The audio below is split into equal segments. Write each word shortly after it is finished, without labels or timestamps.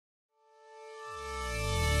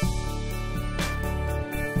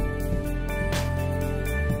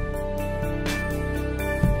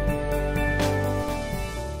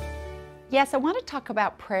Yes, I want to talk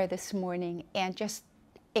about prayer this morning and just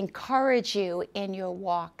encourage you in your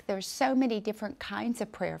walk. There's so many different kinds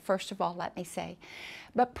of prayer, first of all, let me say.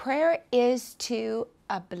 But prayer is to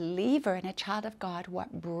a believer and a child of God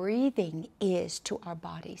what breathing is to our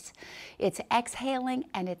bodies. It's exhaling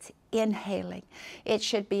and it's inhaling. It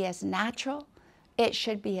should be as natural. It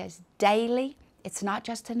should be as daily. It's not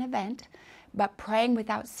just an event, but praying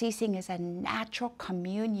without ceasing is a natural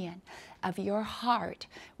communion of your heart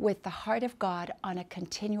with the heart of God on a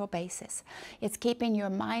continual basis. It's keeping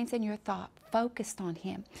your minds and your thought focused on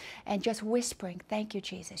Him and just whispering, "Thank you,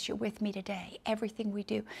 Jesus, you're with me today." Everything we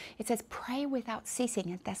do. It says pray without ceasing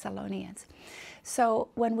in Thessalonians. So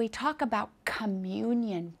when we talk about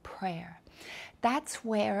communion prayer, that's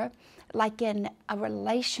where, like in a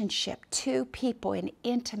relationship, two people in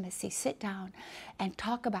intimacy sit down and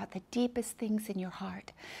talk about the deepest things in your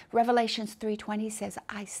heart. Revelations 3:20 says,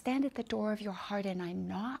 "I stand at the door of your heart and I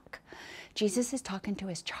knock." Jesus is talking to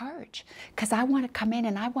His church because I want to come in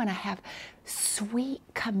and I want to have sweet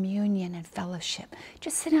communion and fellowship.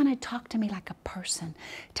 Just sit down and talk to me like a person.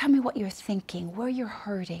 Tell me what you're thinking, where you're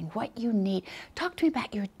hurting, what you need. Talk to me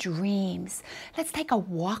about your dreams. Let's take a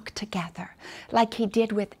walk together like He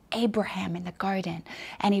did with Abraham in the garden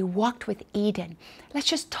and He walked with Eden. Let's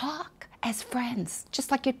just talk as friends,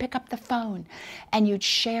 just like you'd pick up the phone and you'd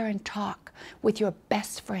share and talk with your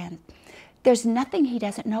best friend. There's nothing He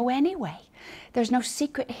doesn't know anyway. There's no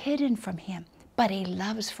secret hidden from Him, but He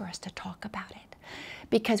loves for us to talk about it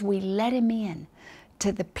because we let Him in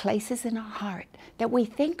to the places in our heart that we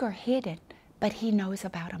think are hidden, but He knows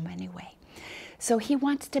about them anyway. So He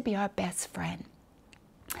wants to be our best friend.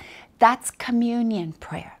 That's communion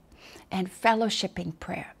prayer and fellowshipping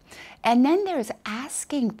prayer. And then there's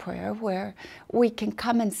asking prayer where we can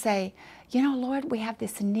come and say, you know, Lord, we have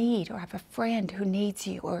this need, or I have a friend who needs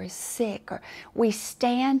you or is sick, or we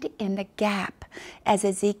stand in the gap, as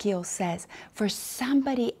Ezekiel says, for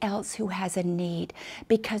somebody else who has a need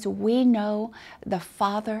because we know the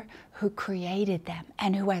Father who created them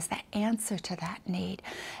and who has the answer to that need.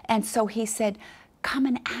 And so He said, come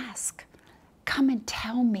and ask, come and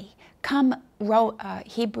tell me. Come,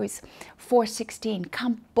 Hebrews 4:16,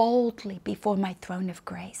 come boldly before my throne of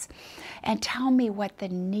grace and tell me what the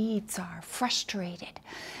needs are. Frustrated.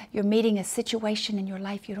 You're meeting a situation in your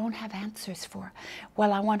life you don't have answers for.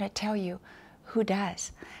 Well, I want to tell you who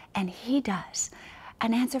does, and He does.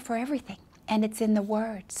 An answer for everything, and it's in the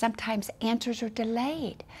Word. Sometimes answers are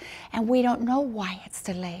delayed, and we don't know why it's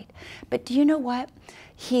delayed. But do you know what?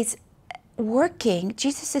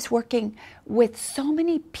 Jesus is working with so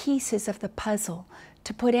many pieces of the puzzle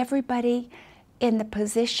to put everybody in the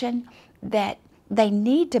position that they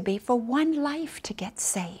need to be for one life to get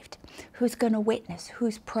saved. Who's going to witness?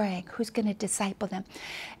 Who's praying? Who's going to disciple them?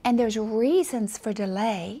 And there's reasons for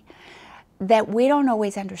delay that we don't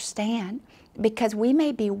always understand because we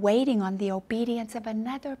may be waiting on the obedience of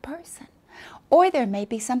another person. Or there may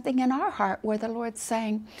be something in our heart where the Lord's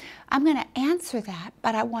saying, I'm going to answer that,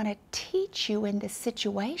 but I want to teach you in this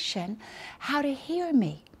situation how to hear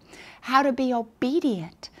me, how to be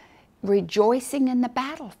obedient, rejoicing in the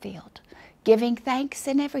battlefield, giving thanks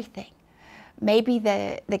in everything. Maybe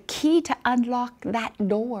the key to unlock that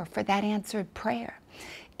door for that answered prayer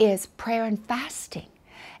is prayer and fasting.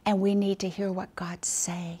 And we need to hear what God's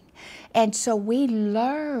saying. And so we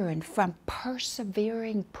learn from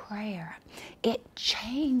persevering prayer. It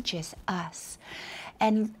changes us.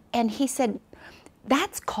 And He said,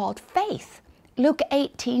 that's called faith. Luke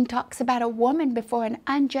 18 talks about a woman before an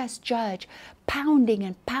unjust judge pounding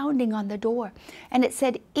and pounding on the door. And it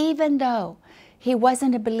said, even though he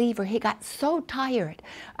wasn't a believer, he got so tired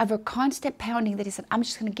of her constant pounding that he said, I'm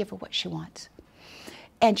just going to give her what she wants.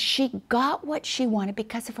 And she got what she wanted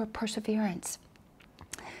because of her perseverance.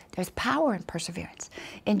 There's power in perseverance.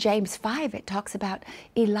 In James 5, it talks about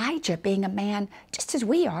Elijah being a man just as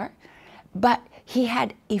we are, but he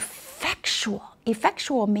had effectual.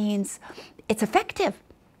 Effectual means it's effective.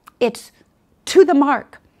 It's to the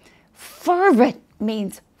mark. Fervent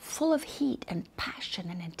means full of heat and passion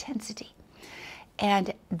and intensity.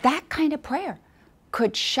 And that kind of prayer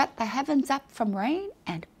could shut the heavens up from rain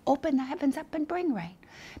and open the heavens up and bring rain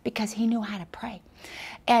because he knew how to pray.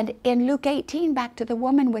 And in Luke 18, back to the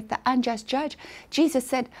woman with the unjust judge, Jesus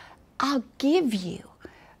said, I'll give you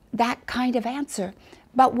that kind of answer,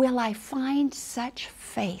 but will I find such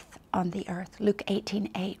faith on the earth? Luke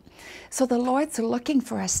 18:8. So the Lord's looking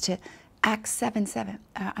for us to Matthew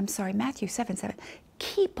 7:7.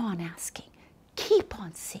 Keep on asking, keep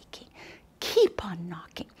on seeking, keep on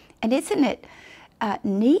knocking. And isn't it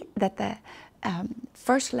neat that the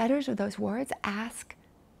first letters of those words, ask,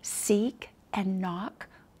 seek, and knock,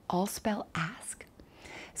 all spell ask.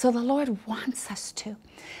 So the Lord wants us to.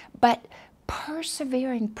 But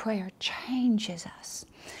persevering prayer changes us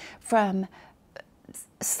from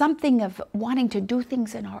something of wanting to do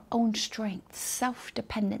things in our own strength,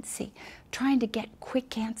 self-dependency, trying to get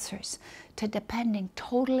quick answers, to depending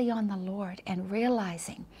totally on the Lord and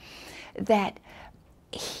realizing that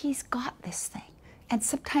He's got this thing. And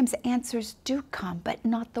sometimes answers do come, but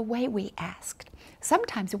not the way we asked.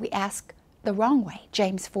 Sometimes we ask the wrong way.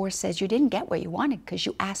 James 4 says you didn't get what you wanted because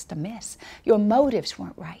you asked amiss. Your motives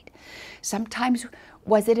weren't right. Sometimes,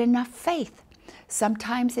 was it enough faith?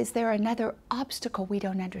 Sometimes, is there another obstacle we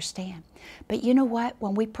don't understand? But you know what?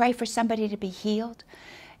 When we pray for somebody to be healed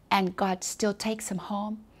and God still takes them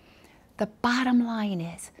home, the bottom line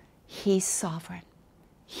is He's sovereign.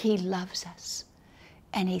 He loves us.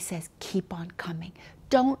 And He says, keep on coming.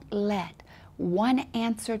 Don't let one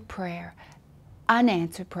unanswered prayer,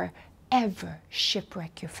 ever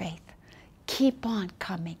shipwreck your faith. Keep on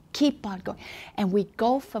coming, keep on going. And we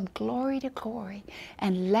go from glory to glory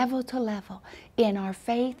and level to level in our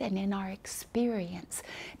faith and in our experience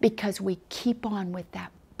because we keep on with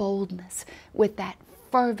that boldness, with that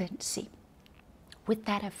fervency, with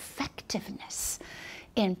that effectiveness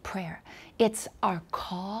in prayer. It's our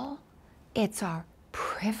call, it's our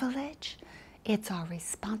privilege, it's our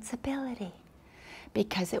responsibility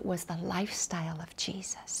because it was the lifestyle of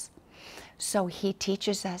Jesus. So He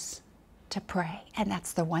teaches us to pray. And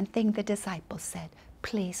that's the one thing the disciples said,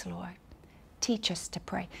 please, Lord, teach us to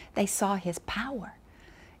pray. They saw His power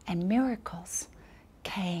and miracles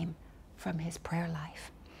came from His prayer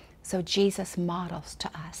life. So Jesus models to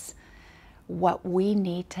us what we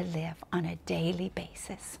need to live on a daily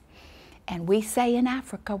basis. And we say in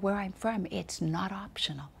Africa, where I'm from, it's not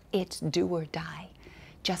optional. It's do or die,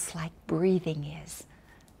 just like breathing is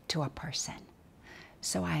to a person.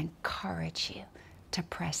 So I encourage you to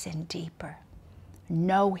press in deeper.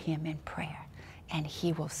 Know Him in prayer, and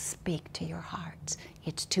He will speak to your hearts.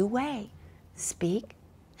 It's two-way. Speak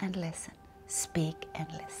and listen. Speak and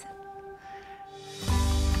listen.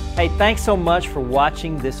 Hey, thanks so much for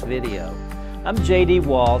watching this video. I'm J.D.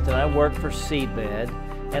 Walt, and I work for Seedbed,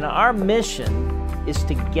 and our mission is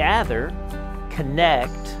to gather,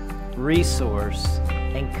 connect, resource,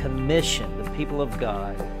 and commission the people of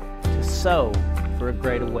God to sow for a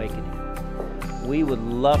great awakening. We would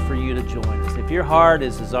love for you to join us. If your heart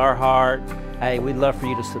is as our heart, hey, we'd love for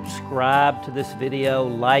you to subscribe to this video,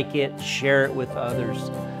 like it, share it with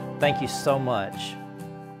others. Thank you so much